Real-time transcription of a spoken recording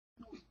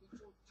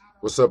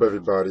What's up,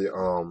 everybody?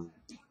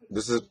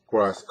 This is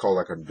what I call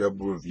like a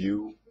double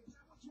review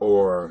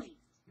or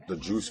the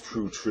Juice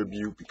Crew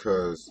tribute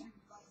because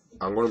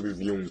I'm going to be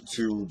reviewing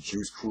two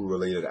Juice Crew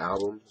related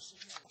albums.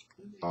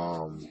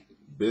 Um,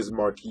 Biz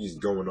Markie's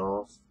Going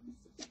Off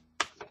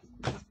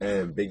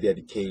and Big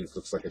Daddy Kane's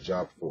Looks Like a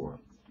Job for.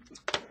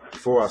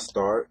 Before I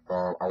start,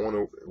 I want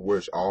to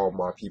wish all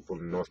my people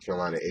in the North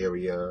Carolina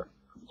area.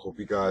 Hope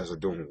you guys are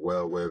doing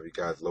well wherever you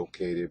guys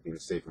located, being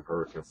safe from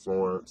Hurricane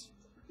Florence.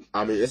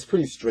 I mean, it's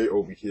pretty straight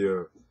over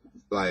here.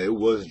 Like, it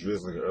was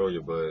drizzling earlier,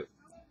 but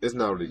it's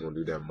not really gonna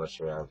do that much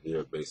around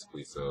here,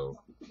 basically. So,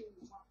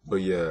 but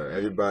yeah,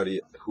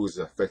 everybody who's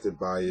affected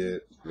by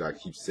it, you gotta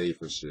keep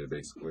safe and shit,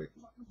 basically.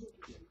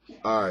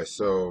 All right,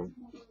 so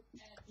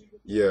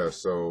yeah,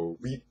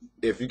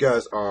 if you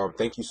guys,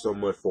 thank you so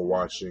much for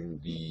watching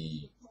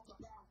the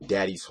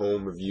Daddy's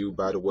Home review,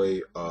 by the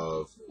way,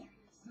 of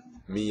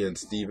me and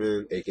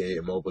Steven, aka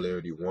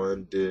Immobility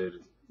One, did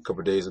a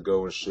couple days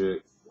ago and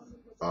shit.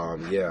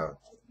 Yeah,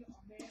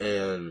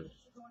 and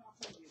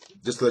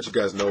just to let you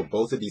guys know,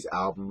 both of these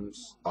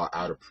albums are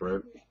out of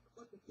print.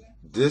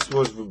 This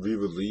was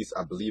re-released,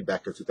 I believe,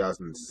 back in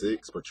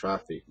 2006 for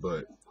Traffic,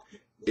 but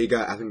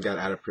I think, got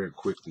out of print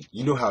quickly.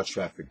 You know how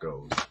Traffic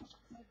goes.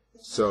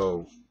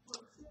 So,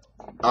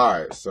 all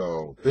right.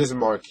 So, Biz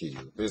Markie.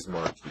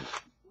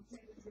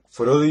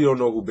 For those of you who don't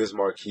know who Biz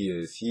Markie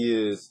is, he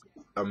is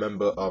a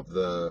member of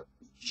the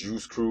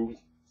Juice Crew.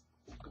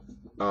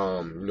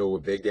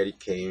 With Big Daddy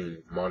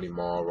Kane, Marley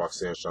Marl,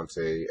 Roxanne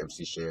Shante,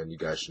 MC Shan. You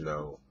guys should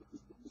know.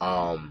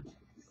 Um,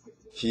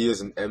 he is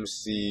an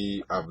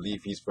MC. I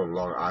believe he's from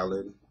Long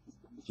Island.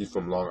 He's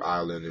from Long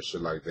Island and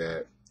shit like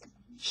that.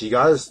 He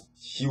was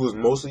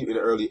mostly in the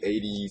early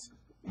 80s,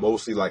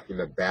 mostly like in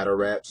the battle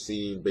rap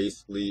scene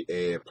basically,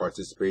 and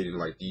participated in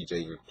like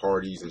DJing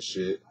parties and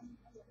shit.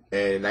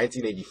 And in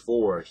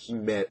 1984, he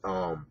met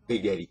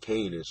Big Daddy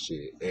Kane and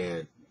shit.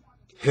 And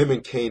him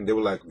and Kane, they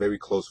were like very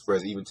close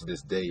friends even to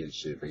this day and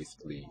shit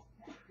basically.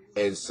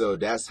 And so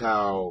that's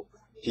how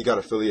he got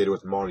affiliated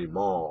with Marley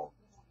Marl.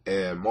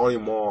 And Marley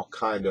Marl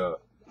kind of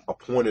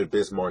appointed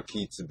Biz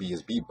Markie to be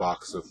his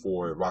beatboxer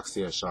for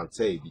Roxanne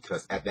Shante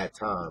because at that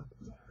time,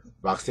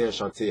 Roxanne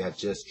Shante had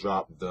just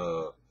dropped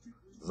the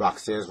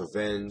Roxanne's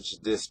Revenge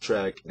diss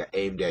track that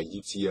aimed at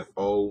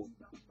UTFO.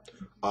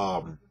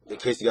 In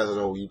case you guys don't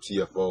know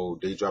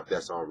UTFO, they dropped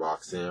that song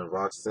Roxanne.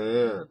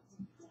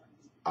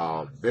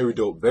 Very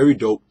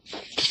dope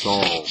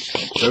song,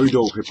 very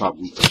dope hip hop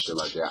group and shit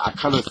like that. I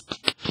kind of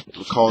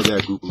recall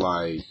that group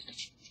like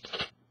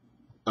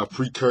a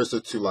precursor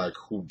to like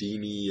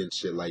Houdini and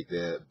shit like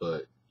that,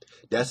 but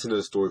that's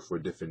another story for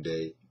a different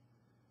day.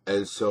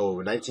 And so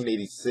in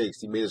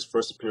 1986, he made his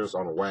first appearance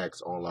on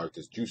Wax on like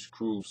this Juice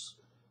Crew's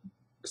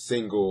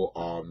single,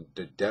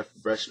 the Death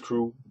Fresh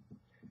Crew.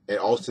 And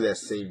also that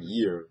same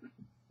year,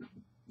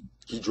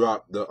 he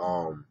dropped the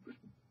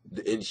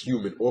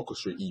Inhuman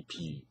Orchestra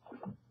EP,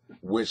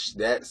 which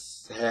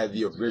had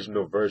the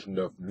original version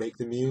of Make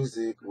the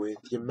Music with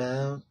Your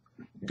Mouth.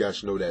 You guys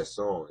should know that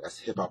song. That's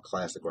a hip hop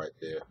classic right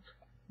there.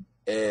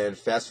 And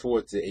fast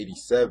forward to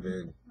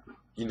 87,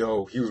 he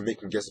was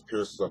making guest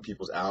appearances on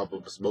people's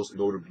albums. Most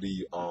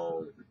notably,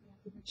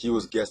 he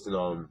was guesting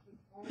on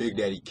Big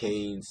Daddy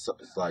Kane's,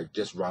 like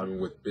Just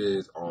Rhyming with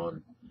Biz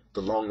on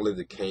the Long Live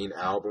the Kane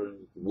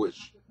album,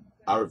 which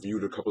I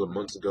reviewed a couple of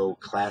months ago.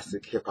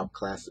 Classic, hip hop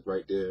classic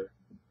right there.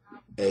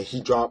 And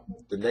he dropped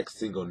the next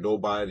single,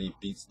 Nobody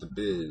Beats the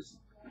Biz,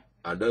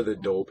 another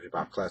dope hip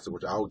hop classic,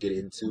 which I'll get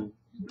into.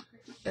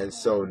 And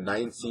so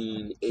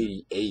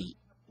 1988,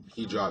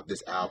 he dropped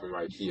this album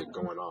right here,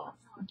 Going Off.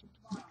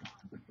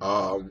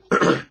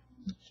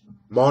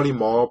 Marley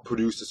Marl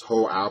produced this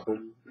whole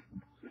album.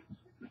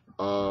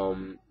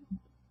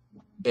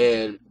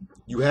 And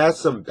you had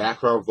some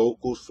background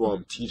vocals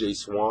from TJ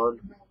Swan.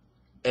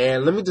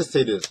 And let me just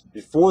say this,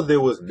 before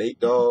there was Nate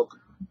Dogg,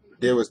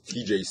 there was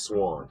TJ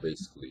Swan,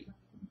 basically.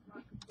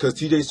 Because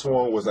TJ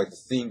Swan was like the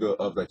singer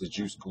of like the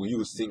Juice Crew. He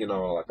was singing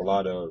on like a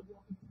lot of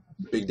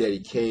Big Daddy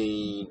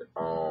Kane,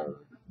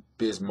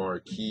 Biz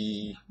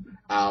Markie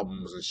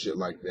albums and shit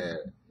like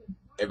that.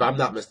 If I'm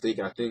not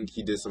mistaken, I think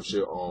he did some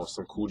shit on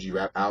some Cool G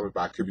rap album,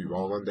 but I could be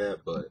wrong on that.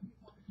 But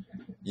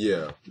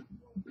yeah,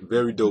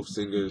 very dope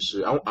singer and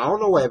shit. I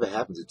don't know what ever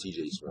happened to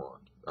TJ Swan.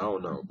 I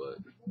don't know, but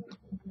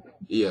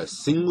yeah,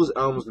 singles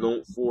albums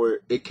known for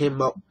it. It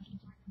came up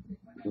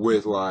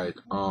with like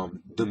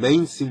the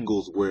main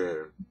singles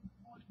were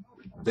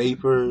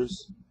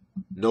Vapors,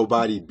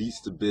 Nobody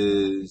Beats the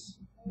Biz,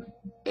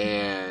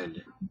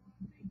 and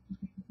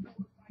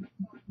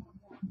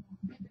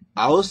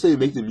I would say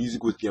Make the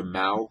Music with Your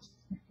Mouth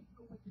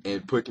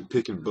and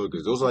Pickin'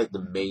 Boogers. Those are like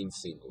the main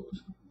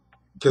singles.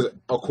 Because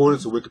according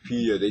to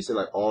Wikipedia, they said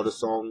like all the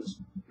songs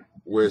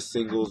were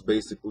singles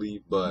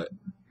basically, but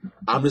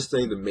I'm just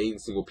saying the main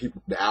single,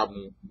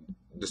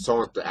 the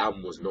songs the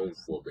album was known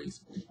for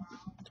basically.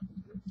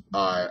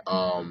 Alright,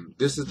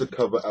 this is the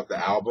cover of the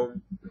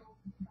album.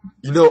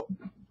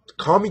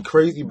 Call me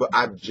crazy, but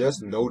I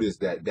just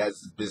noticed that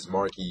that's Biz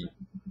Markie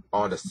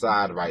on the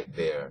side right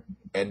there.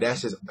 and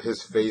that's just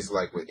his face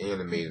like with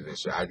animated and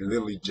shit. I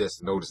literally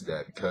just noticed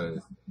that because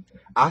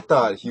I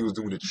thought he was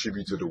doing a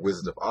tribute to the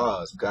Wizard of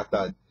Oz. Cause I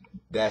thought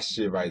that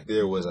shit right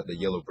there was like the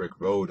Yellow Brick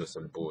Road or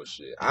some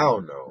bullshit. I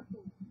don't know,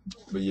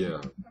 but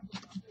yeah.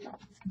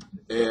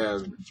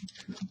 And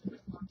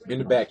in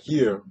the back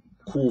here,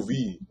 Cool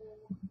V.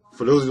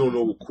 For those who don't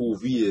know what Cool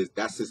V is,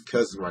 that's his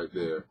cousin right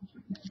there.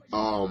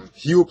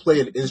 He will play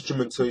an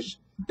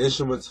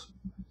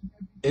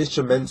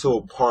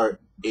instrumental part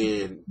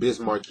in Biz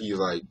Markie's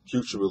like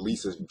future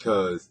releases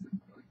because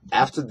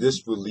after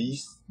this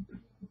release,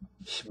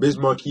 Biz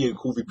Markie and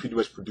Cool V pretty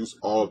much produce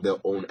all of their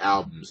own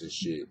albums and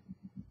shit.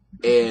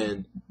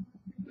 And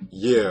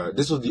yeah,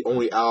 this was the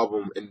only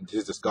album in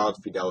his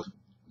discography that was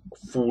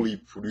fully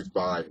produced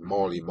by like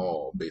Marley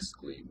Marl,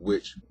 basically.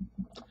 Which,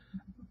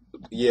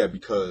 yeah,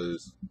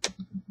 because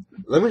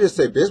let me just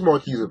say, Biz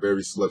Markie is a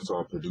very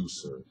slept-on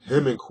producer.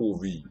 Him and Cool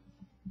V,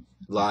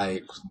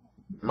 like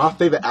my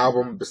favorite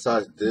album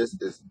besides this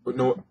is, but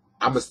no,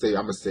 I'm gonna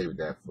save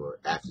that for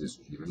after this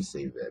review. Let me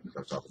save that because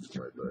I'm talking too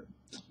much. But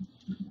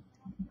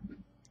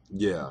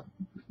yeah,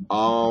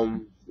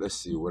 let's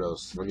see what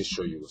else. Let me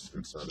show you what's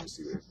inside. Let me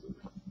see this.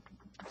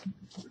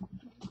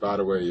 By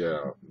the way,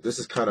 yeah, this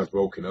is kind of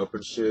broken up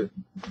and shit.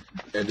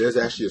 And there's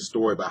actually a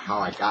story about how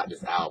I got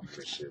this album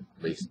and shit,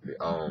 basically.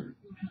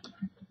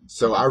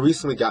 So I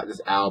recently got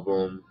this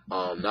album,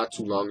 not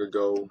too long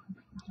ago.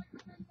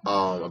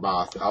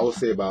 I would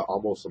say about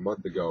almost a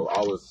month ago.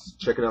 I was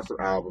checking out some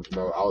albums. I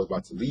was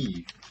about to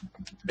leave,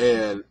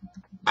 and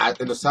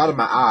in the side of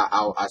my eye,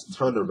 I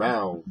turned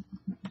around,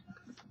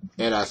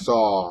 and I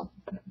saw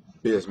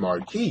Biz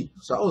Markie.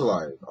 So I was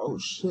like, oh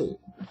shit.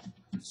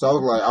 So I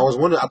was like, I was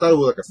wondering, I thought it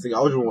was like a single.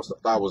 I was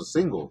thought it was a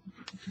single.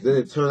 Then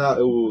it turned out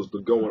it was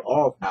the Going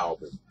Off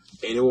album,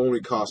 and it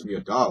only cost me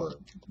 $1.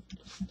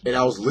 And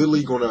I was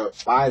literally gonna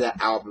buy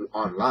that album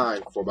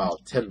online for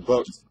about $10,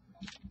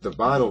 the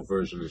vinyl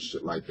version and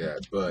shit like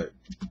that. But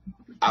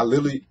I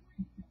literally,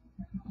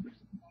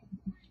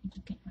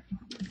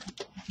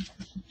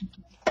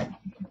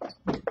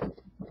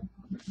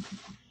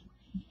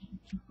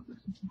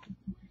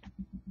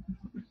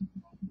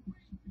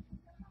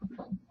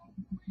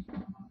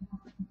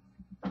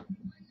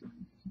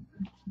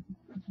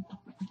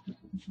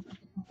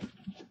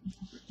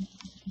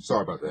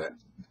 sorry about that.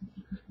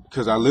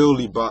 Because I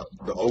literally bought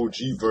the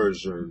OG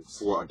version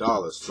for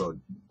 $1, so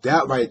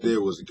that right there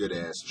was a good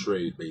ass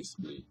trade,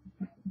 basically.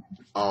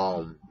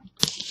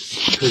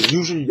 Because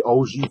usually the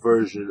OG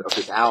version of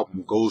this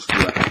album goes for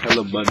like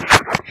hella money,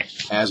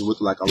 as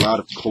with like a lot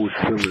of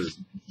Coachella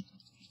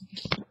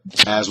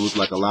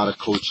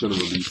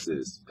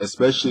releases,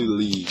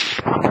 especially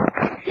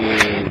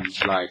in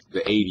like the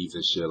 80s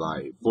and shit.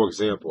 Like, for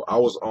example, I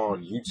was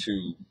on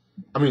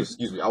I was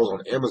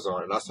on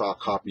Amazon and I saw a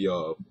copy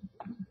of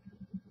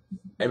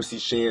MC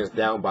Shan's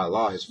Down by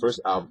Law, his first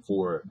album,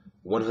 for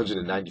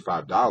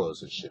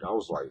 $195 and shit. I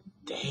was like,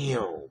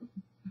 damn.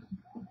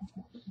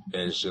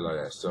 And shit like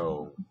that.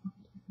 So,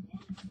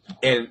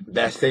 and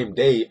that same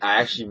day,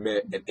 I actually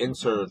met an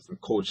intern from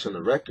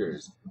Coachella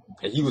Records,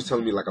 and he was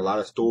telling me like a lot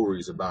of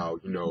stories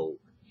about,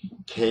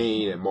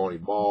 Kane and Marley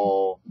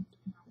Marl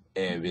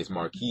and Biz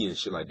Markie and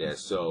shit like that.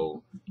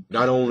 So,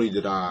 not only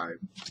did I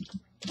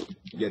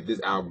get this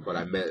album, but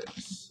I met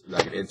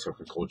like an intern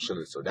from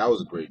Coachella. So that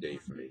was a great day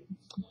for me.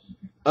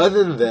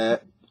 Other than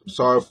that,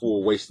 sorry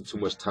for wasting too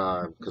much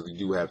time because we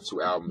do have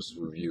 2 albums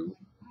to review.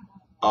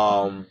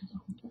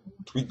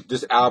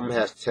 This album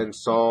has 10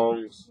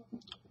 songs.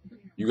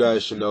 You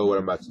guys should know what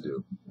I'm about to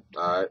do.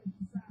 Alright.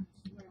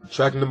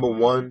 Track number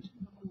 1,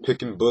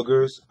 Picking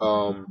Boogers.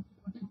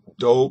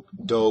 Dope,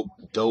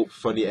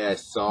 funny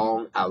ass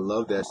song. I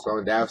love that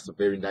song. That has a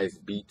very nice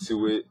beat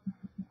to it.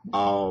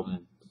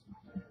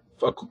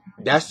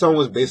 That song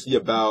was basically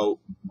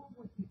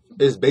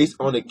it's based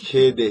on a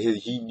kid that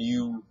he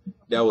knew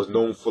that was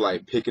known for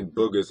like picking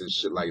boogers and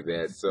shit like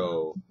that.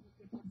 So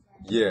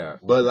yeah,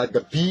 but like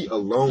the beat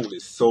alone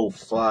is so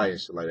fly and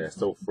shit like that,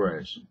 so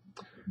fresh.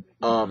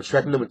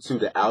 Track number 2,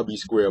 the Albee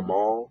Square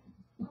Mall.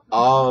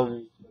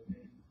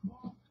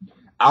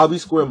 Albee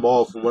Square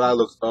Mall, from what I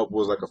looked up,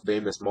 was like a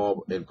famous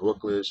mall in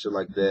Brooklyn and shit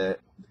like that.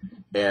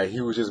 And he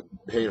was just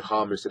paying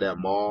homage to that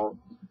mall.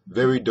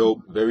 Very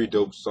dope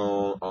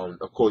song.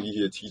 Of course you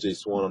hear TJ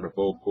Swan on the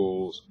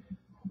vocals.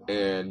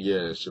 And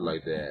yeah, shit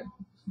like that.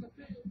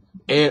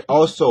 And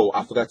also,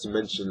 I forgot to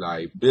mention,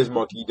 like, Biz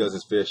Markie does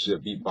his fair share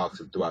of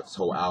beatboxing throughout this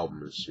whole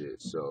album and shit.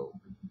 So,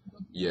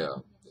 yeah.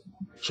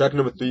 Track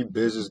number 3,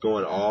 Biz is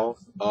Going Off.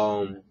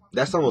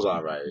 That song was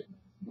alright.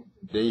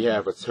 Then you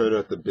have a Turn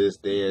Up the Biz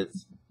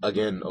Dance.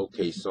 Again,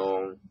 okay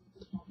song.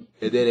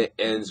 And then it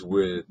ends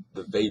with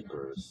The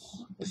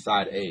Vapors, the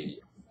side A.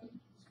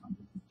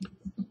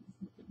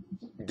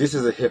 This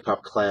is a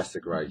hip-hop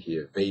classic right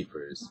here,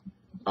 Vapors.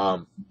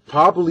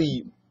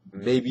 Probably,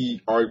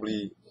 maybe,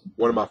 arguably,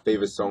 one of my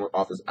favorite songs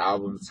off this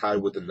album,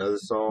 tied with another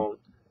song.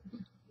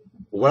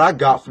 What I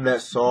got from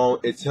that song,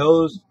 it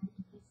tells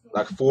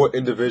like 4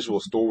 individual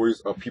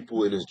stories of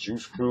people in his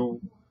Juice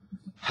Crew,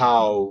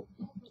 how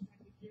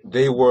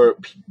they were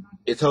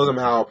it tells them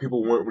how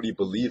people weren't really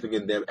believing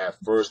in them at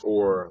first,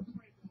 or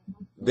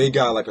they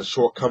got like a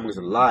shortcomings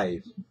in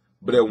life,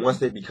 but then once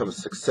they become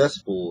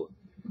successful,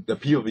 the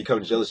people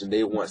become jealous and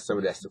they want some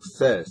of that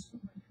success.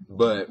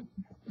 But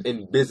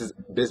in Biz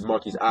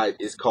Markie's eyes,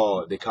 they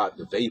call it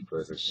the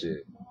vapors and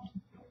shit.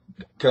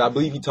 Cause I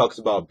believe he talks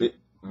about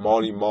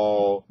Marty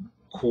Marl,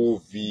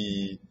 Cool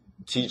V,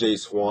 TJ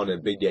Swan,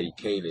 and Big Daddy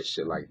Kane and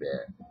shit like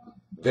that.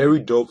 Very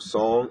dope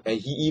song,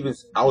 and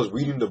I was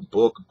reading the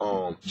book,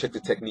 Check the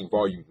Technique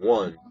Volume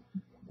 1.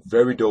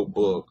 Very dope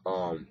book.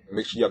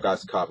 Make sure y'all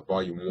guys copy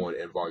Volume 1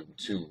 and Volume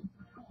 2.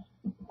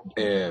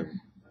 And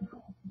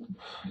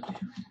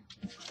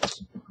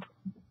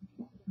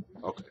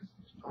okay.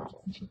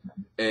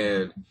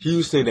 And he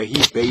was saying that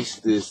he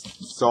based this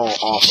song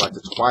off like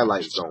the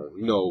Twilight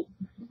Zone.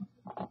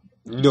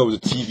 The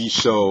TV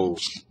show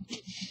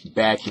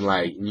back in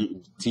like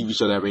TV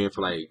show that ran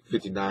from like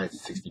 59 to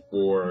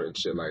 64 and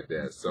shit like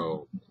that.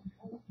 So,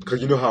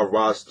 cause you know how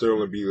Rod Sterling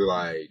would be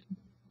like,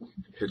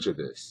 picture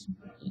this.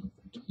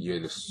 You're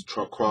in this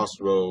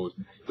crossroads.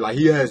 Like,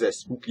 he has that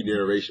spooky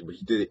narration, but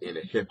he did it in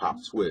a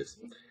hip-hop twist.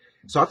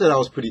 So I thought that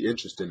was pretty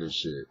interesting and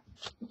shit.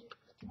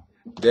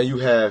 Then you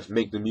have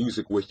Make the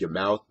Music with Your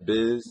Mouth,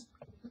 Biz.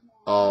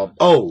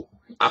 Oh,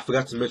 I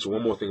forgot to mention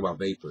one more thing about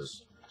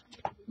Vapors.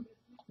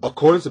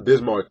 According to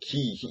Biz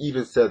Markie, he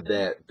even said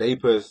that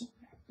Vapors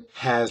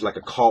has like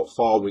a cult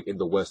following in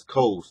the West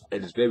Coast,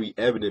 and it's very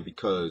evident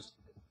because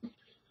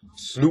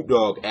Snoop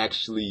Dogg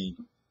actually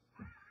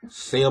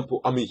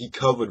he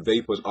covered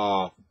Vapors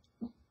off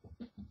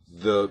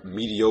the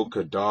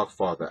Mediocre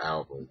Dogfather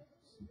album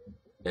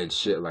and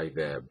shit like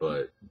that.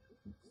 But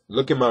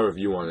look at my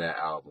review on that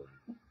album.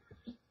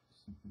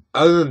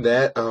 Other than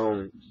that,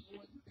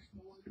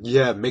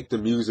 Make the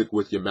Music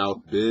with Your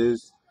Mouth,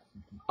 Biz.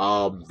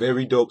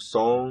 Very dope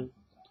song.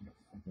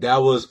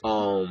 That was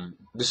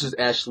this is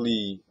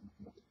actually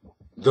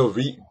the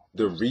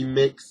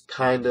remix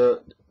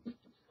kinda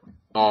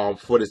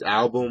for this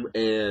album,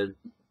 and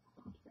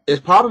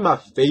it's probably my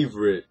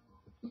favorite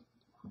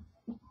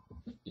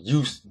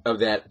use of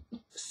that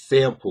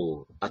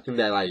sample. I think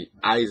that like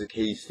Isaac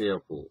Hayes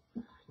sample,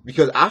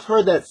 because I've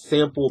heard that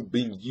sample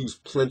being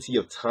used plenty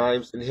of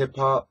times in hip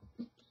hop,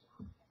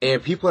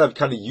 and people have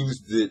kind of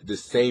used it the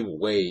same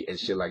way and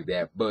shit like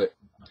that. But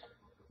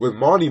with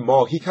Marty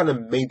Marl, he kind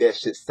of made that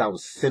shit sound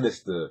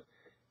sinister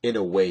in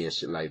a way and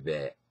shit like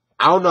that.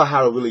 I don't know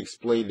how to really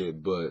explain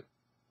it, but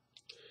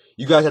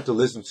you guys have to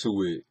listen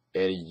to it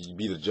and you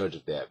be the judge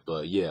of that.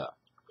 But yeah.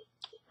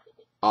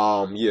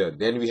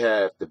 Then we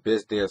have the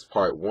Biz Dance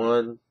Part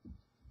 1.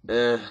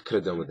 Could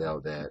have done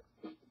without that.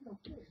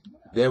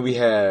 Then we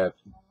have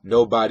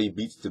Nobody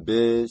Beats the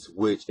Biz,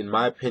 which in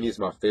my opinion is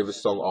my favorite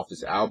song off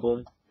this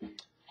album.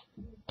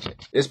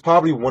 It's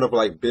probably one of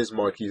like Biz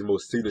Markie's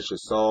most signature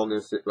songs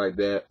and shit like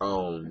that.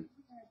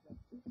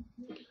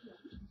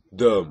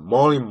 The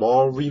Marley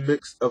Marl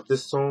remix of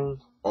this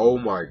song, oh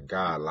my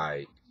god,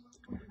 like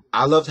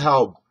I loved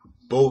how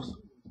both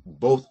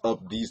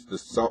of these, the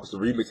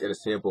remix and the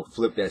sample,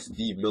 flip that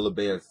Steve Miller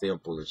Band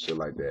sample and shit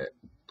like that.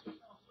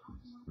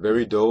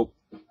 Very dope.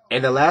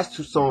 And the last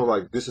two songs,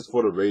 like This Is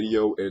For The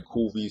Radio and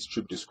Cool V's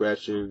Trip to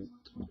Scratching,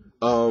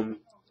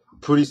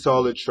 pretty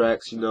solid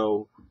tracks,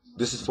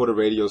 This Is For The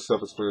Radio,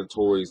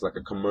 self-explanatory, is like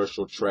a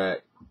commercial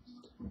track.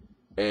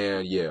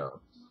 And yeah.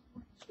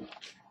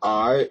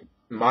 Alright,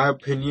 my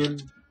opinion,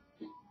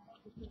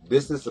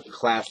 this is a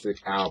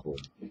classic album,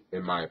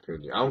 in my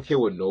opinion. I don't care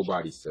what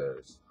nobody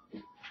says.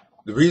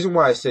 The reason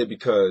why I say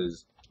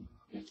because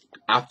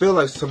I feel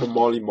like some of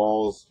Marley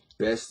Marl's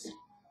best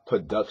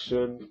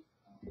production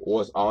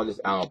was on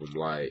this album.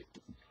 Like,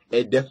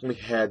 it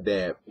definitely had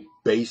that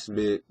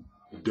basement,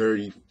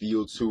 dirty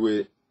feel to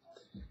it.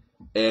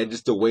 And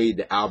just the way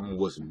the album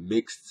was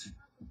mixed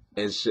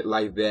and shit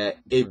like that.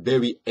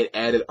 It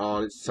added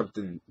on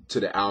something to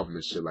the album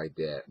and shit like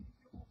that.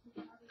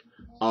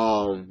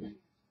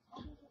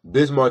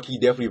 Biz Markie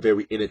definitely a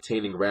very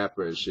entertaining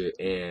rapper and shit,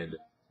 and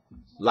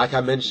like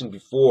I mentioned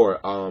before,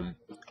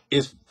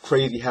 it's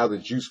crazy how the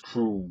Juice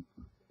Crew,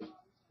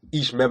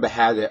 each member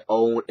had their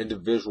own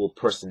individual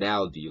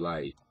personality,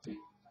 like,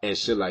 and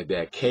shit like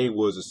that. Kane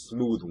was a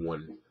smooth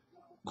one.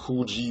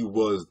 Cool G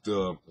was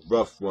the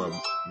rough one.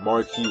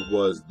 Markie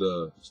was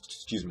the,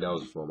 excuse me, that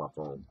was from my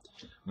phone.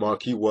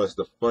 Markie was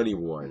the funny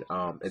one.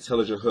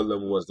 Intelligent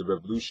Hoodlum was the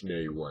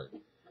revolutionary one.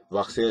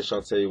 Roxanne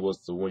Shante was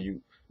the one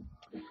you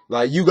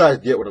guys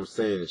get what I'm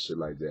saying and shit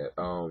like that.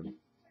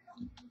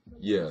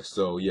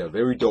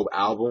 Very dope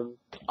album.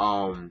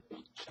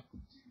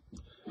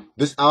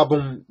 This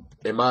album,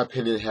 in my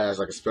opinion, has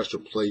like a special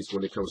place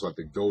when it comes to like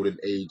the golden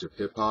age of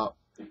hip hop.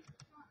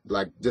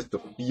 Like just the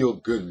feel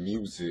good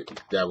music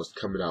that was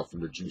coming out from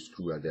the Juice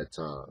Crew at that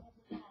time.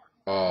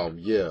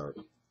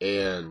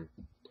 And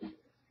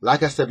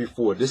like I said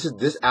before,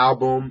 this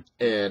album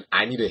and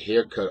I Need a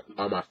Haircut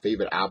are my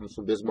favorite albums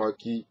from Biz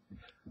Markie.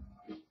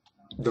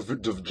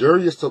 The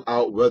jury is still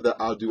out whether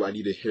I'll do I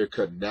Need a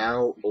Haircut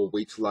now or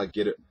wait till I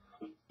get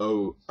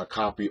a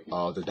copy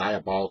of the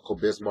Diabolical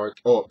Biz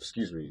Markie. Oh,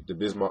 excuse me, the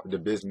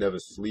Biz Never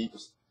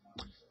Sleeps.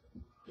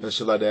 and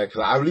shit like that.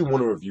 Because I really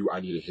want to review I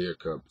Need a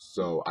Haircut.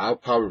 So I'll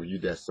probably review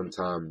that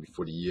sometime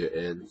before the year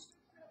ends.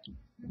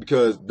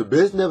 Because The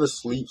Biz Never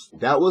Sleeps,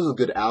 that was a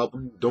good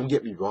album, don't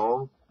get me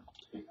wrong.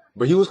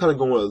 But he was kind of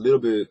going a little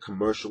bit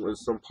commercial in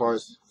some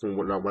parts from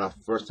when I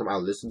first time I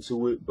listened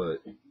to it. But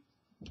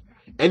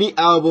any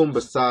album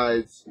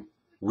besides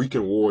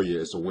Weekend Warrior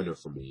is a winner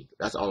for me.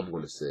 That's all I'm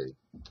going to say.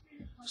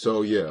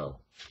 So yeah.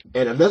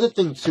 And another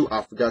thing too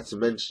I forgot to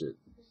mention.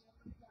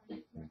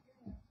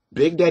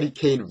 Big Daddy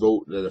Kane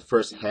wrote the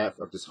first half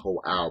of this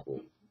whole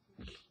album.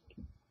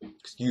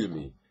 Excuse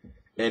me.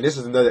 And this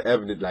is another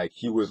evidence, like,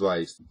 he was,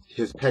 like,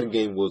 his pen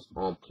game was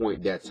on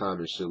point that time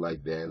and shit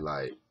like that.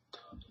 Like,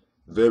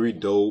 very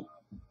dope.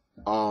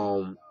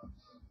 I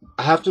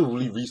have to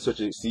really research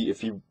and see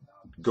if he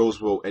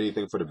ghost wrote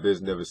anything for The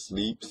Biz Never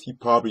Sleeps. He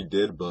probably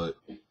did, but,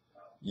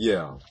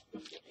 yeah.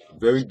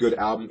 Very good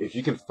album. If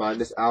you can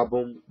find this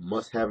album,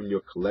 must have in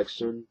your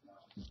collection.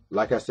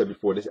 Like I said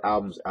before, this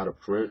album's out of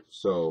print,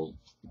 so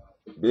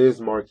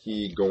Biz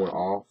Markie going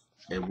off.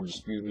 And would you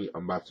excuse me,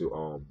 I'm about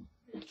to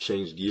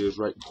change gears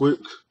right quick.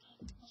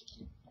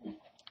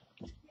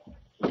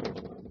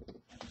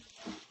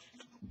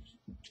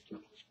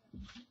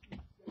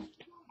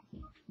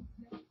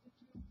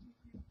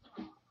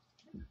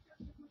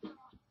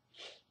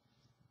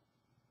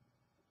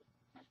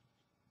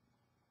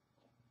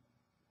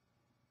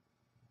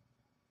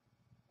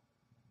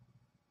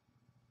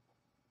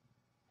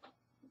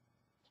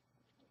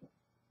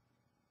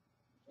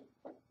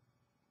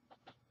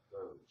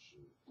 Oh,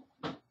 shoot.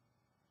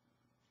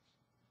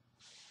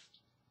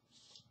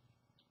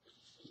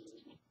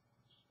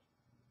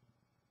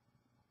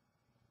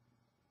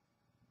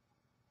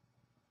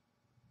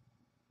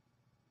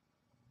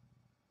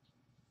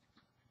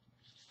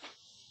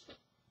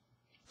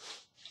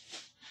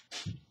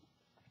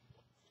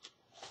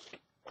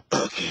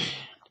 Okay.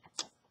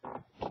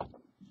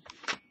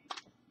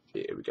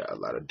 Yeah, we got a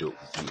lot of dope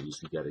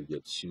reviews we gotta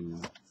get to.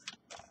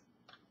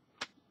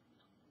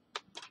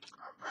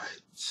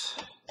 Alright.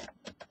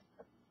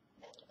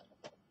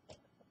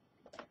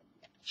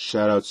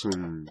 Shout out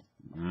to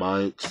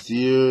Mike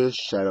Sears.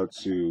 Shout out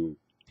to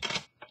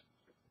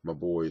my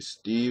boy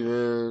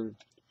Steven.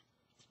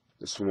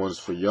 This one's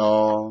for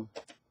y'all.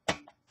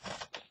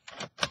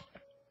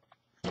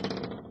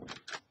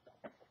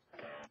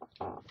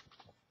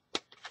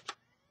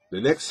 The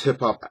next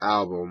hip hop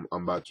album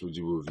I'm about to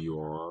do a review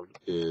on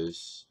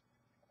is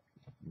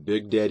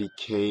Big Daddy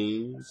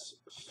Kane's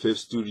 5th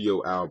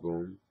studio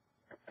album,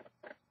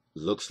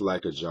 Looks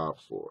Like a Job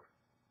 4.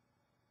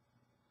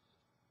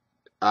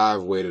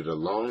 I've waited a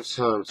long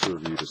time to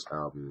review this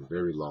album, a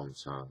very long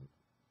time.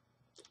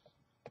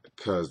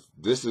 Because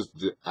this is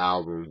the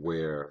album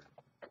where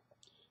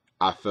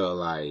I felt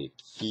like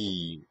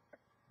he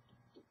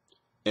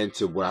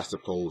entered what I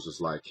suppose is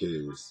like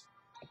his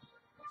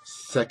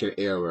second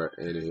era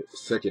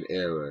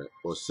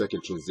or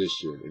second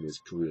transition in his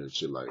career and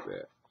shit like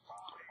that.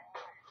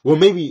 Well,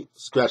 maybe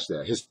scratch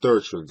that. His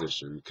third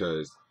transition,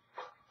 because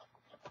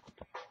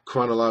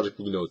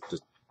chronologically, you know, the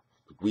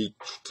We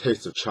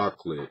Taste of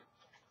Chocolate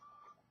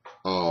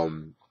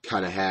kind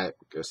of had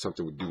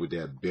something to do with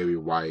that Barry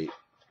White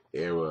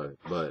era.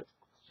 But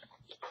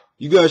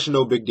you guys should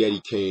know Big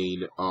Daddy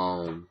Kane.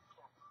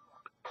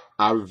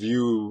 I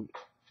reviewed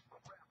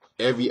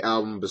every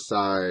album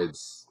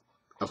besides,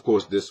 of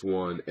course, this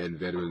one and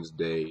Veterans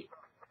Day.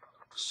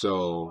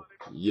 So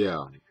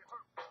yeah.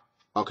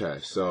 Okay,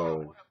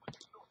 so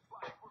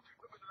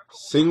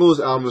singles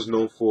album is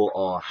known for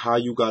are How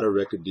You Got a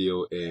Record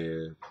Deal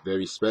and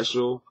Very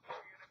Special.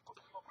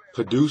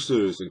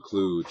 Producers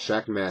include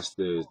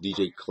Trackmasters,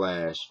 DJ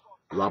Clash,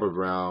 Robert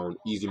Brown,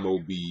 Easy Mo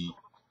B,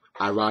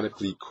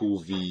 ironically Cool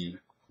V,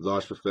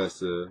 Large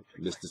Professor,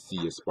 Mr. C,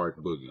 and Spark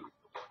Boogie.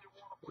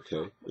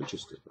 Okay,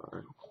 interesting.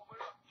 Alright.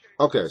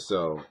 Okay,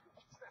 so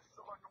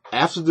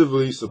after the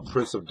release of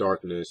Prince of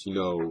Darkness, you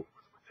know,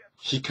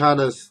 he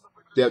kind of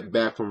stepped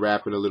back from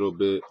rapping a little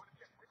bit,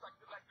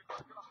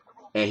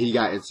 and he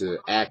got into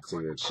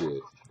acting and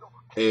shit.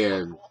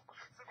 And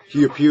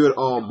he appeared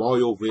on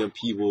Mario Van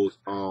Peebles'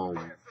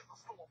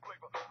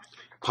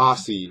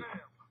 Posse,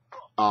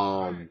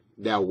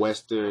 that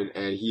Western,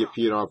 and he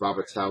appeared on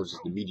Robert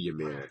Townsend's The Media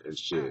Man and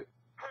shit.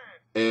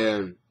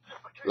 And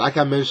like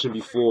I mentioned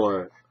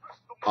before,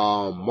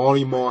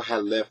 Marley Marl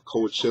had left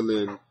Cold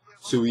Chillin'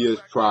 2 years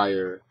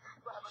prior.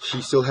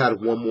 He still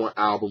had one more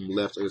album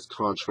left in his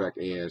contract,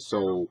 and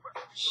so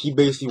he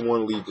basically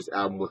wanted to leave this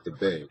album with the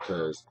bang,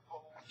 because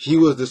he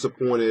was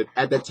disappointed.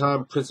 At that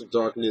time, Prince of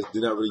Darkness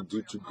did not really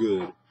do too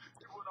good,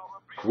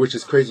 which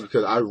is crazy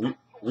because I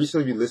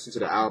recently listened to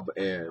the album,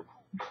 and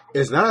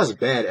it's not as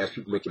bad as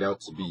people make it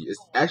out to be.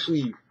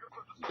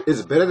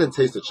 It's better than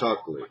Taste of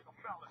Chocolate,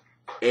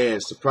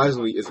 and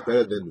surprisingly, it's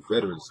better than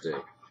Veterans Day.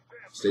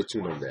 Stay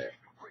tuned on that.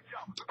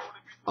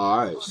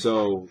 Alright,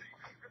 so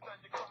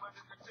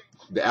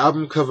the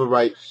album cover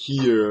right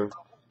here,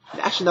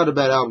 actually not a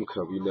bad album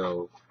cover, you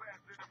know.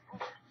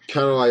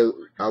 Kind of like,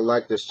 I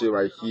like this shit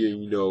right here,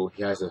 you know.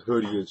 He has a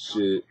hoodie and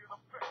shit,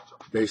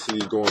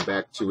 basically going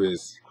back to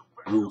his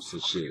roots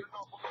and shit.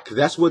 Cause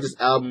that's what this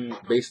album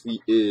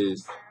basically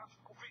is.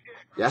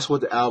 That's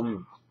what the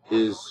album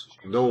is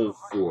known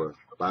for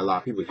by a lot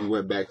of people. He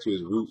went back to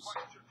his roots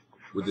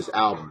with this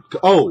album.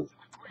 Oh,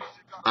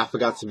 I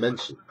forgot to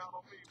mention.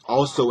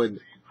 Also, in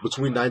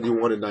between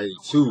 91 and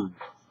 92,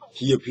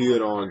 he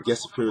appeared on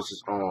guest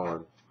appearances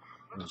on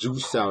the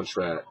Juice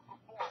soundtrack,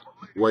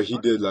 where he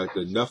did like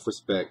the Enough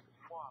Respect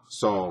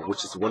song,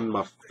 which is one of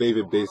my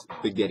favorite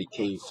Big Daddy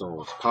Kane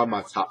songs, probably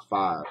my top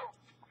 5.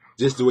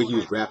 Just the way he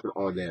was rapping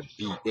on that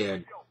beat.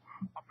 And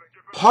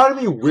part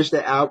of me wished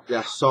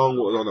that song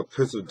was on the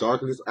Prince of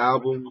Darkness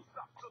album.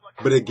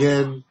 But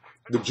again,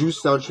 the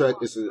Juice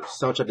soundtrack is a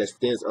soundtrack that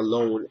stands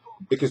alone.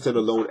 It can stand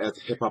alone as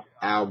a hip hop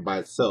album by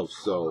itself.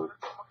 So,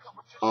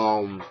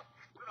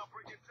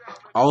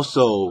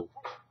 also,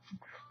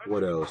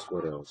 what else?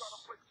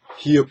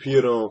 He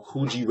appeared on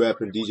Cool G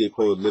Rap and DJ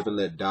Poe's Live and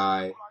Let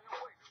Die.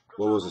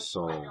 What was the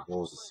song?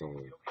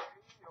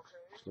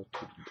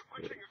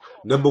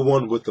 Number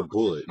One with the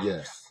Bullet,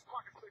 yes.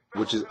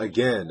 Which is,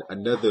 again,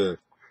 another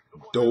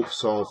dope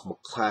song from a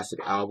classic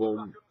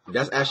album.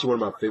 That's actually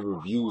one of my favorite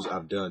reviews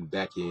I've done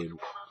back in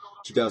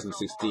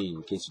 2016,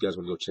 in case you guys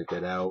want to go check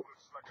that out.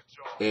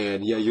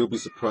 And yeah, you'll be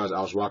surprised I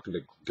was rocking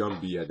the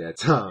Gumby at that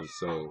time,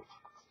 so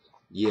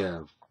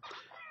yeah.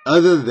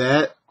 Other than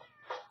that,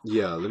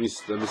 yeah, let me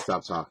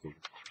stop talking.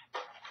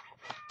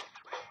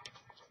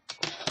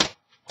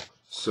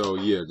 So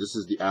yeah, this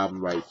is the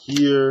album right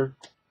here.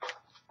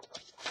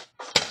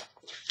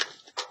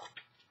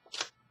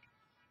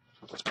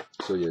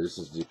 So yeah, this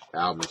is the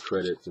album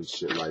credits and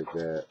shit like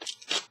that.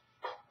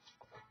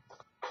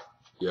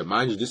 Yeah,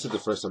 mind you, this is the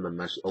first time I'm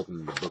actually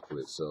opening the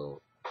booklet.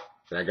 So,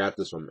 and I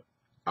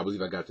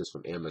believe I got this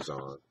from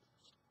Amazon.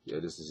 Yeah,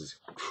 this is his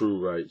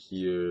crew right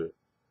here.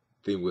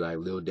 Thing with like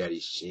Lil Daddy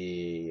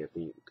Shane, I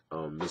think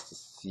Mr.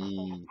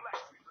 C.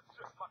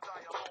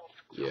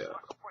 Yeah.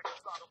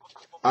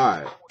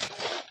 Alright.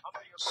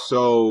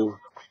 So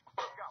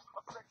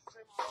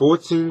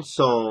 14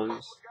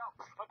 songs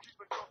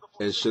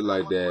and shit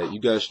like that. You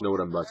guys should know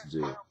what I'm about to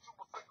do.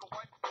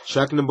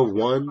 Track number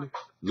 1,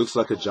 Looks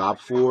Like a Job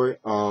for It.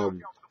 I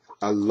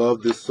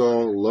love this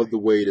song, love the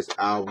way this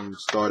album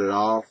started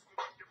off.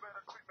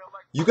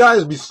 You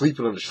guys be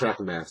sleeping on the track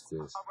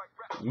masters.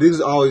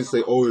 Niggas always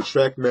say, oh, the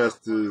track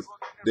masters,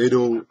 they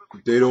don't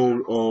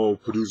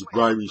produce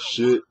grimy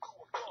shit.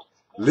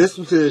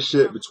 Listen to this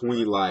shit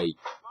between like,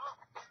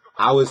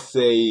 I would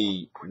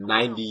say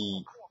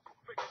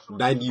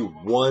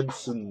 91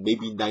 to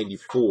maybe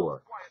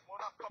 94.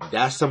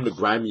 That's some of the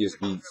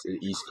grimiest beats in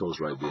the East Coast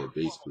right there,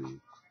 basically.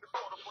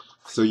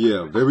 So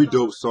yeah, very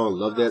dope song.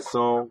 Love that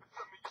song.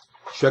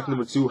 Track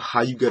number 2,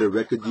 How You Get a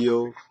Record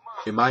Deal.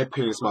 In my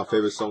opinion, it's my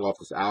favorite song off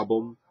this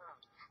album.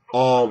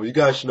 You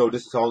guys should know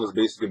this song is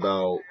basically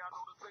about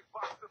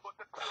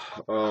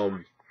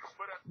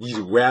these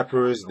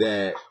rappers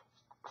that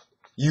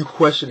you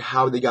question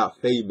how they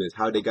got famous,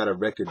 how they got a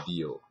record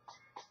deal.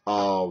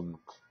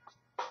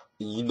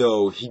 You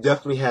know, he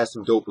definitely has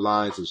some dope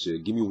lines and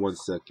shit. Give me 1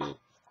 second.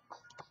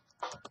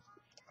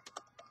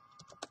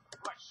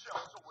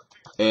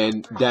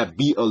 And that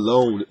beat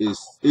alone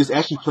is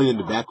actually playing in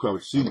the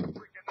background too.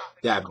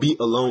 That beat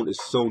alone is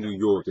so New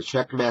York. The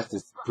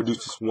Trackmasters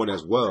produced this one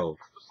as well.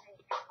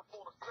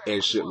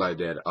 And shit like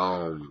that.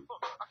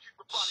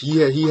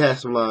 He has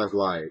some lines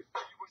like,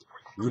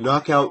 you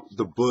knock out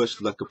the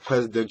bush like a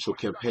presidential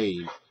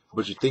campaign,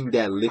 but you think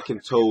that licking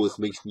toes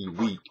makes me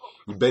weak.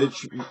 You better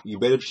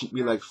treat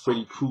me like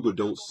Freddy Krueger,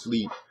 don't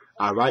sleep.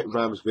 I write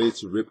rhymes ready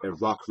to rip and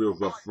rock real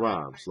rough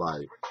rhymes.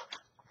 Like,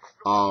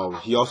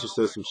 he also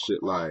says some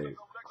shit like,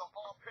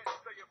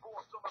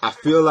 I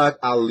feel like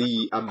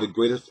Ali, I'm the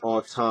greatest of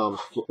all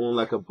times, floating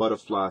like a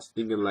butterfly,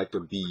 stinging like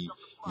a bee.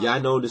 Yeah, I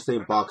know this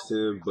ain't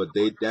boxing, but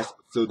that's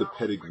still the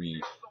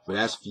pedigree. But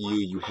as for you,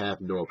 you have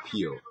no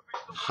appeal.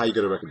 How you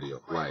get a record deal?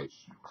 Like,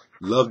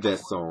 love that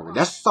song.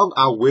 That's a song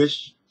I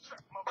wish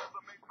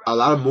a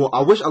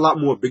lot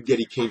more Big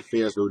Daddy Kane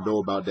fans would know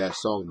about that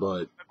song,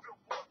 but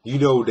you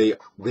know they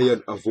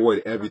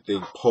avoid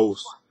everything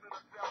post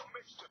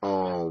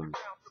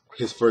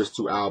his first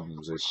 2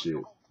 albums and shit.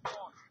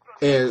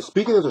 And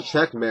speaking of the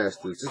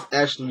Trackmasters, this is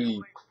actually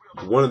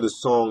one of the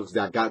songs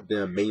that got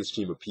them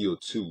mainstream appeal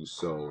too.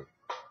 So,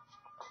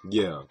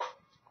 yeah,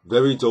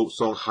 very dope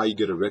song. How You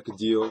Get a Record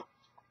Deal.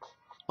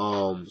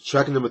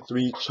 Track number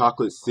 3,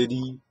 Chocolate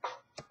City.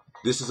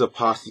 This is a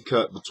posse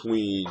cut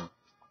between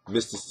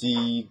Mr.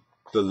 C,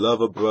 the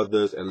Lover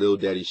Brothers, and Lil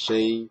Daddy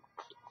Shane.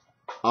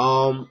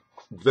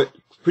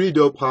 Pretty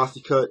dope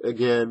posse cut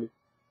again.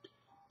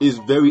 It's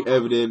very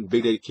evident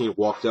Big Daddy Kane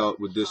walked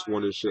out with this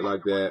one and shit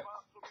like that.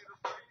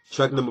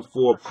 Track number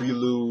 4,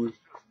 Prelude,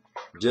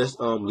 just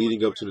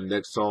leading up to the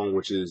next song,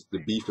 which is The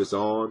Beef Is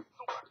On.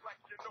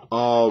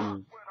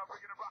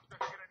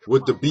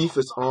 With The Beef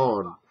Is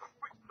On,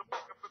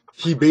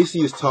 he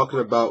basically is talking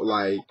about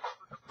like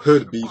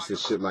hood beefs and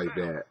shit like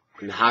that,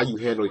 and how you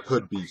handle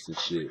hood beefs and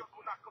shit.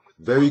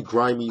 Very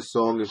grimy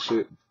song and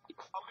shit.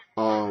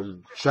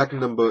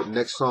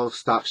 Next song,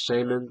 Stop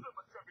Shaming.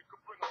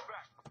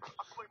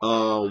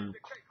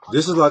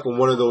 This is like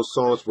one of those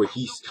songs where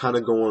he's kind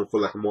of going for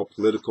like a more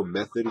political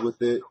method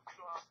with it.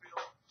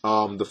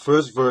 The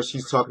first verse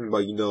he's talking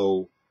about, you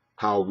know,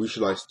 how we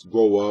should like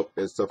grow up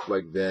and stuff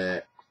like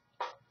that.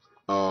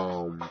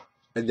 And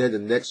then the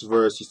next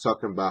verse he's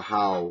talking about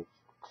how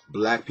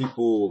black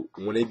people,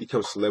 when they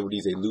become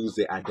celebrities, they lose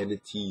their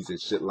identities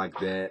and shit like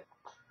that.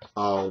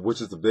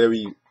 Which is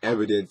very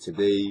evident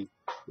today.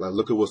 Like,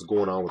 look at what's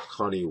going on with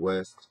Kanye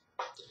West.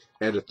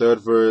 And the third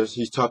verse,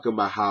 he's talking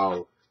about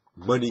how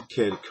money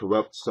can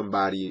corrupt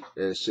somebody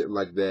and shit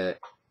like that.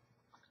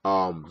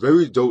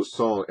 Very dope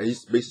song. And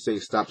he's basically saying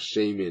stop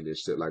shaming and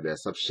shit like that.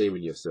 Stop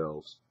shaming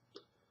yourselves.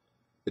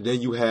 And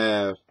then you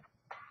have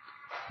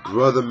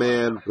Brother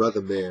Man,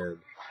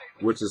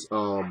 which is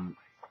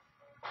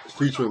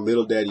featuring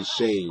Little Daddy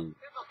Shane.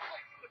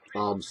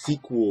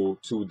 Sequel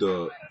to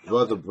the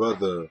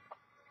Brother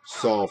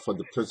song from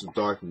the Prince of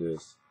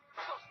Darkness.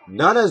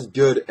 Not as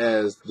good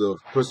as the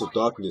Prince of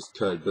Darkness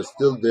cut, but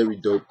still very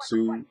dope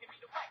too.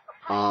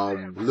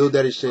 Lil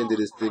Daddy Shane did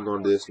his thing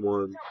on this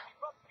one.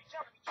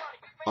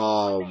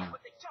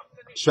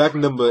 Track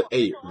number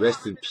 8,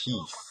 Rest in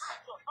Peace.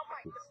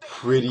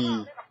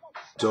 Pretty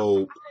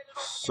dope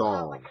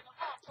song.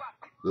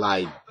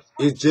 Like,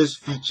 it just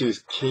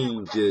features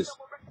King just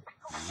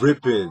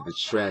ripping the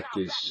track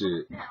and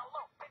shit.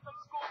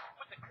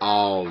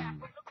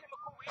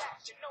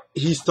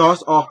 He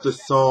starts off the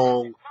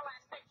song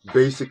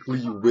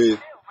basically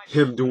with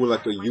him doing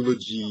like a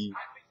eulogy.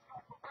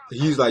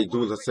 He's like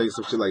doing, let's say,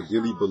 some shit like,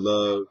 "Dearly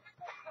beloved,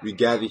 we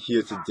gather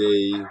here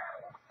today,"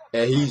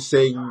 and he's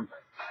saying,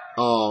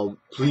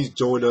 "Please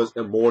join us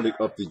in mourning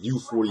of the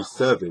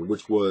U-47,"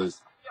 which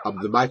was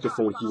the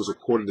microphone he was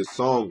recording the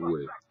song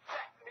with.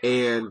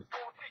 And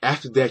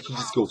after that, he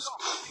just goes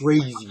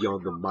crazy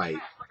on the mic.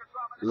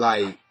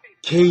 Like,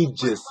 Kane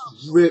just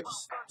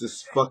rips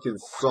this fucking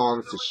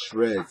song to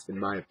shreds, in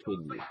my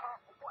opinion.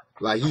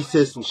 Like, he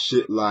says some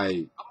shit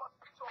like,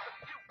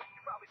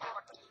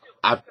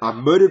 I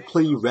murdered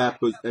plenty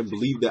rappers and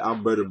believe that I'll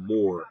murder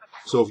more.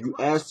 So if you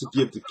ask to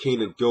give the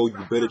Kane a go, you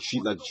better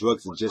treat like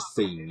drugs and just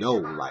say no.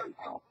 Like,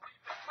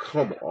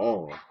 come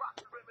on.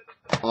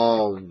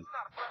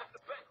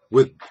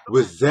 With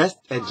zest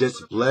and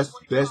just blessed,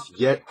 best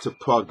yet to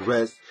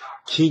progress.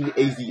 King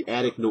AZ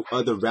Addict, no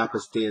other rapper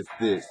stands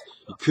this.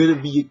 You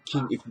couldn't be a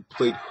king if you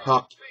played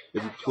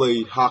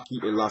hockey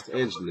in Los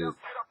Angeles.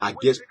 I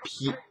guess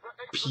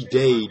P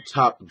Dade,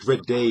 top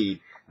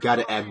grade,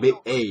 gotta admit,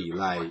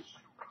 like.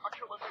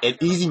 And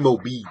Easy Mo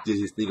B did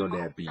his thing on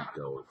that beat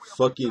though.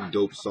 Fucking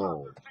dope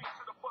song.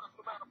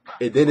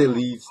 And then it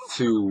leads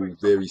to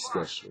Very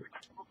Special.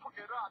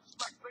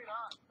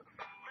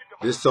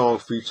 This song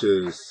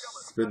features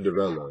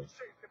Spinderella.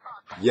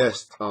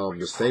 Yes,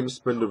 the same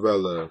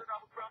Spinderella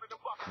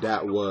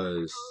that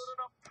was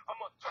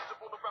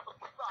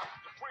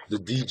the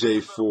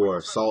DJ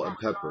for Salt and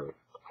Pepper.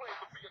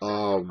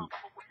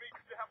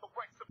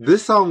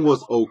 This song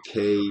was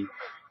okay.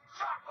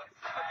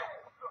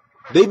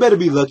 They better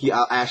be lucky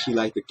I actually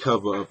like the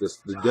cover of the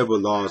Deborah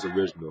Laws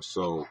original.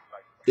 So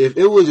if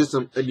it was just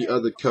any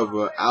other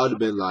cover, I would have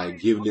been like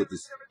giving it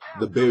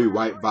the Barry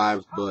White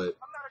vibes, but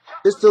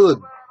it's still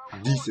a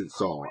decent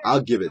song.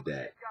 I'll give it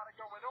that.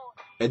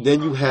 And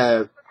then you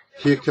have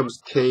Here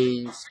Comes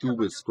Kane, Scoob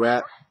and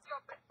Scrap,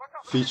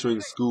 featuring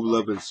Scoob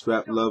Lover and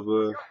Scrap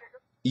Lover.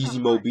 Easy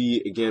Mo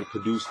B again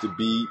produced the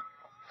beat.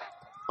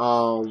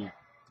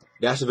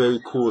 That's a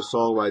very cool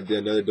song right there.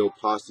 Another dope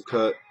pasta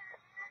cut.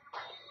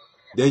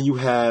 Then you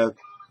have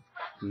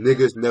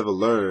Niggas Never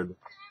Learn.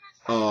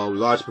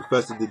 Large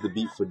Professor did the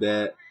beat for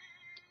that.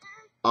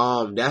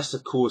 That's a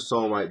cool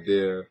song right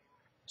there.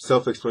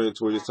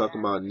 Self-explanatory, just talking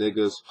about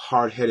niggas,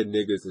 hard-headed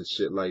niggas and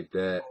shit like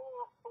that.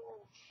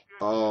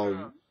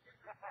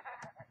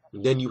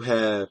 Then you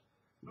have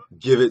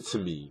Give It To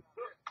Me.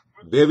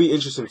 Very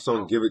interesting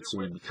song, Give It To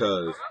Me,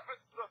 because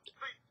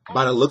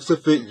by the looks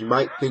of it, you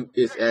might think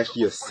it's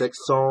actually a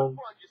sex song,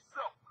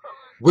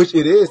 which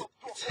it is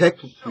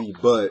technically,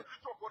 but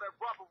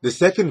the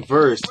second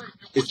verse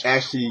is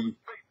actually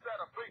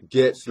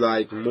gets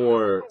like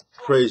more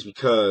praise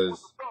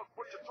because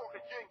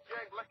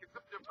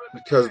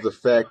of the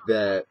fact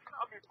that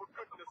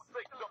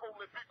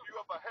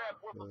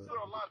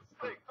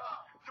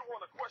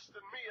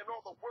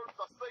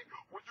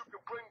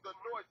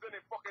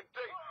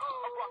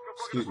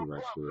excuse me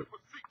right quick.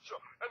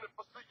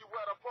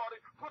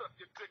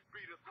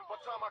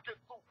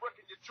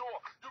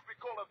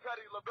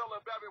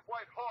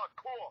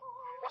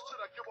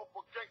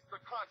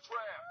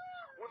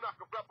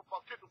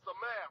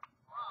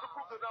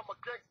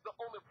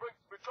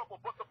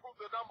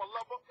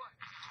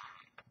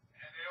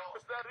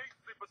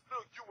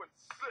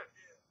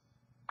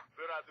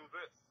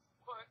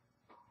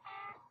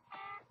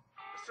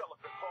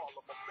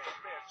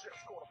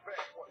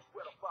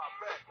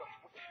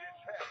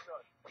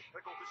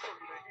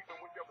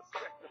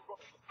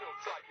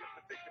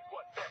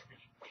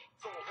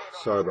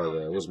 Sorry about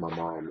that. It was my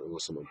mom. It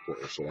was some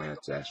important shit I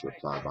had to actually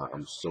reply about.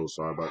 I'm so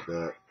sorry about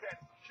that.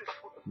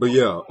 But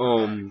yeah,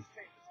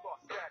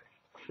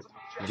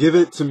 Give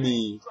It To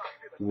Me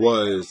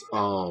was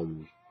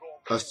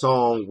a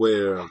song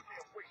where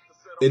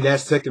in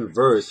that second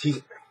verse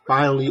he's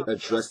finally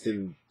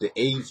addressing the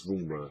AIDS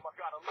rumor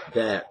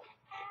that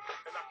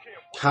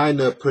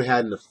kind of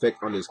had an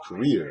effect on his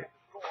career.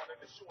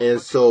 And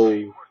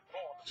so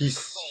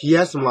he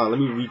has some lines. Let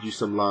me read you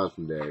some lines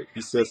from that.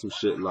 He says some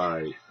shit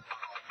like,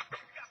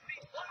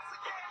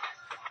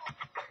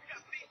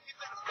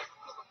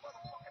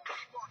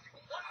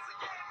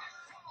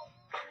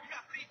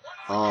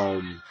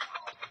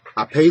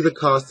 I pay the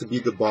cost to be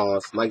the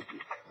boss, like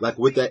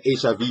with that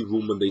HIV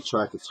rumor they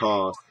tried to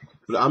toss.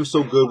 But I'm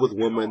so good with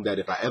women that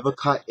if I ever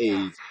caught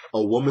AIDS,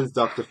 a woman's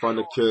doctor found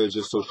a cure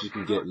just so she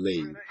can get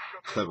laid.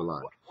 Clever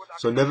line.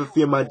 So never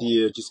fear, my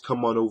dear, just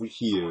come on over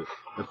here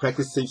and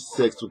practice safe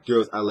sex with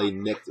girls I lay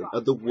next. In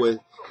other words,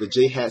 the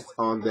J hat's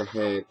on the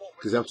head,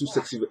 cause I'm too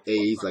sexy with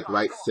AIDS, like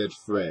Right said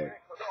Fred.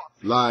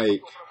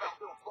 Like,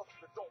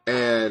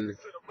 and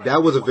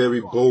that was a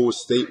very bold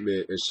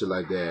statement and shit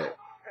like that.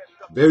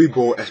 Very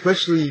bold,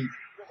 especially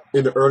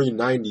in the early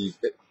 90s,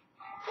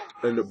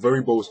 and a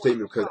very bold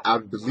statement because I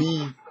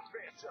believe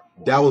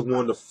that was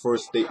one of the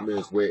first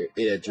statements where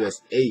it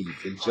addressed AIDS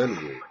in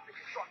general.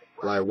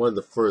 Like one of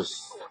the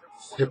first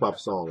hip-hop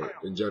songs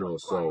in general.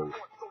 So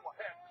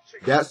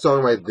that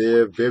song right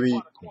there, very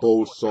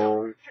bold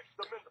song.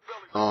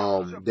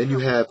 Then you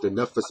have the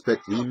Enough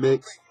Respect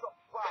remix,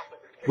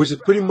 which is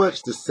pretty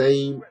much the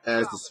same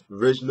as the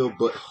original,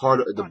 but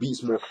harder. The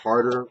beat's more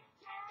harder.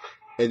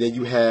 And then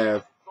you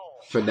have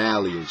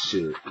Finale and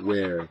shit,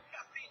 where,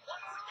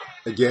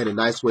 again, a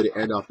nice way to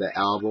end off that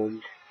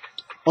album.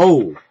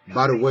 Oh,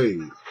 by the way,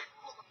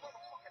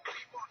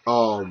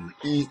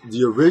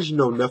 the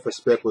original Enough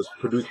Respect was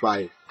produced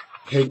by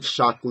Hank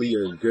Shockley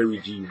and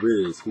Gary G.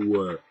 Riz, who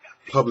were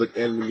Public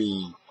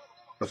Enemy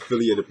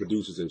affiliated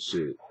producers and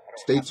shit.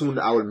 Stay tuned,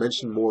 I will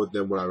mention more of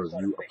them when I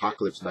review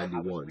Apocalypse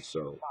 91,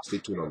 so stay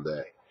tuned on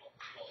that.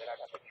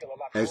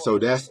 And so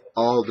that's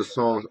all the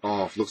songs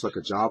off Looks Like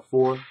a Job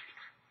For.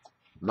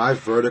 My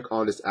verdict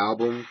on this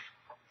album,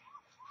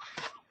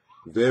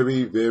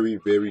 very, very,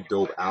 very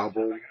dope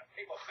album.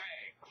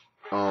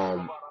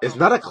 It's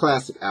not a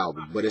classic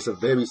album, but it's a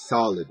very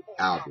solid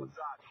album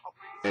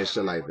and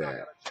shit like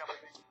that.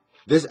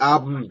 This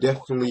album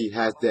definitely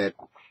has that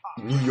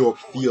New York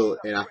feel,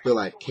 and I feel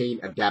like Kane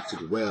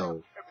adapted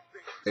well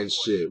and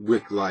shit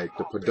with like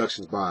the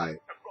productions by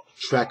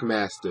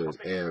Trackmasters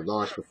and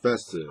Large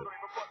Professor.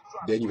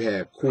 Then you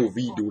have Cool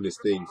V doing this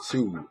thing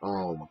too.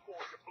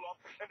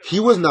 He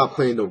was not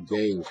playing no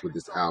games with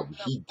this album.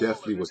 He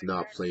definitely was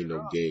not playing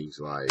no games.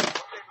 Like,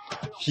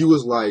 he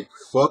was like,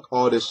 fuck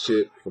all this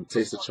shit from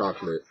Taste of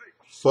Chocolate.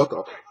 Fuck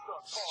all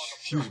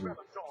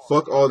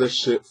this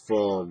shit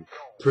from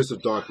Prince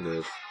of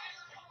Darkness.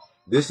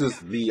 This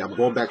is me. I'm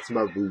going back to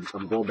my roots.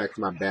 I'm going back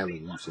to my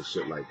battling roots and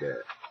shit like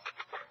that.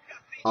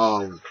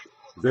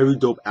 Very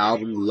dope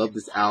album. Love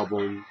this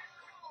album.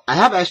 I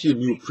have actually a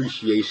new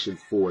appreciation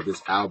for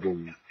this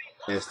album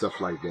and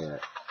stuff like that.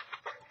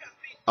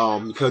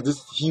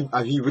 Because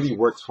he really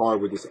worked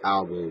hard with this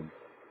album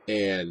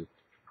and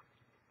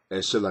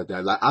shit like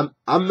that. Like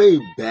I may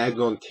bag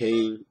on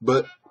Kane,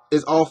 but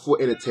it's all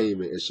for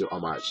entertainment and shit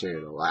on my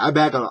channel. Like I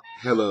bag on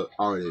hella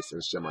artists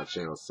and shit on my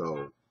channel,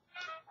 so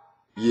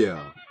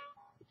yeah.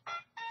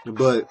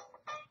 But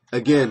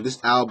again, this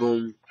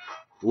album,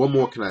 what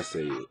more can I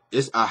say?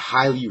 I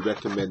highly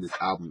recommend this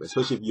album,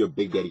 especially if you're a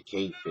Big Daddy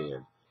Kane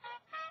fan.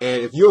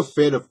 And if you're a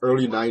fan of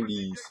early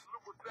 90s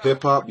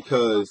hip hop,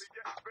 because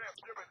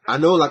I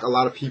know like a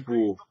lot of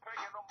people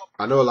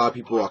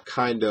are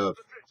kind of,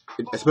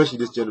 especially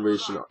this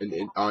generation,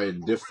 are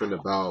indifferent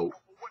about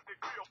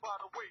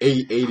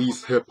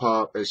 80s hip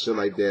hop and shit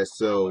like that.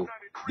 So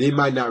they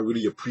might not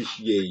really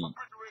appreciate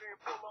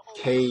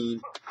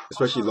Kane,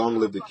 especially Long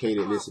Live the Kane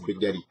and It's a Big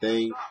Daddy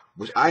Thing,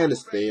 which I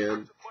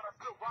understand.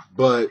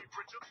 But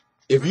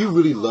if you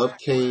really love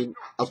Kane,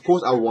 of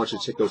course I want you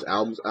to check those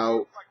albums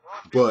out.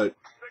 But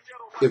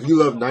if you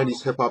love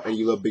 90s hip hop and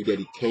you love Big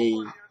Daddy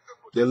Kane,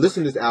 then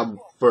listen to this album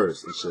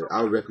first and shit.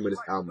 I would recommend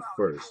this album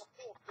first.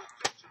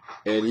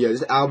 And yeah,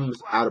 this album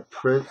is out of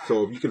print,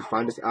 so if you can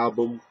find this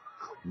album,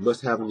 you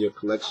must have in your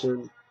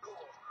collection.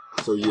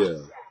 So yeah,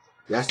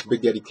 that's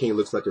Big Daddy Kane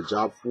Looks Like a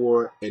Job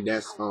For, and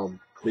that's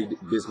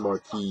Biz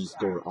Markie's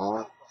Going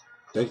Off.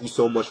 Thank you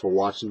so much for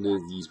watching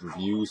these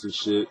reviews and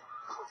shit.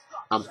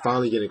 I'm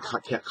finally getting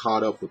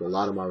caught up with a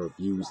lot of my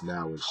reviews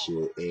now and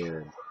shit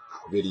and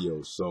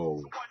videos.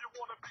 So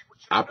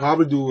I'll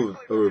probably do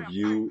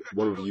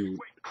one review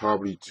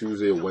probably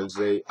Tuesday or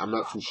Wednesday. I'm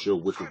not too sure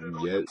which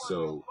review yet,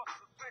 so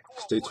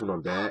stay tuned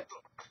on that.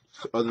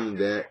 So other than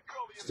that,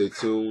 stay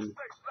tuned.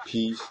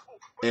 Peace.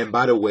 And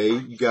by the way,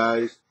 you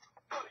guys,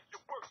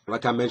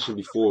 like I mentioned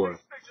before,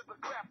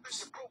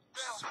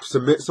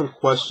 submit some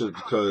questions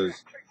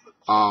because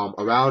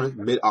around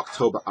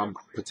mid-October, I'm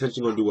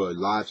potentially going to do a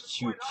live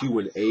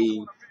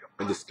Q&A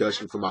and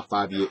discussion for my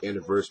 5-year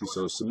anniversary.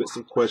 So submit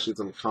some questions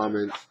in the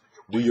comments,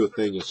 do your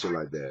thing and shit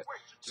like that.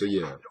 So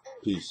yeah,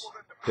 peace.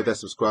 Hit that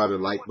subscribe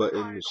and like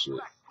button and shit.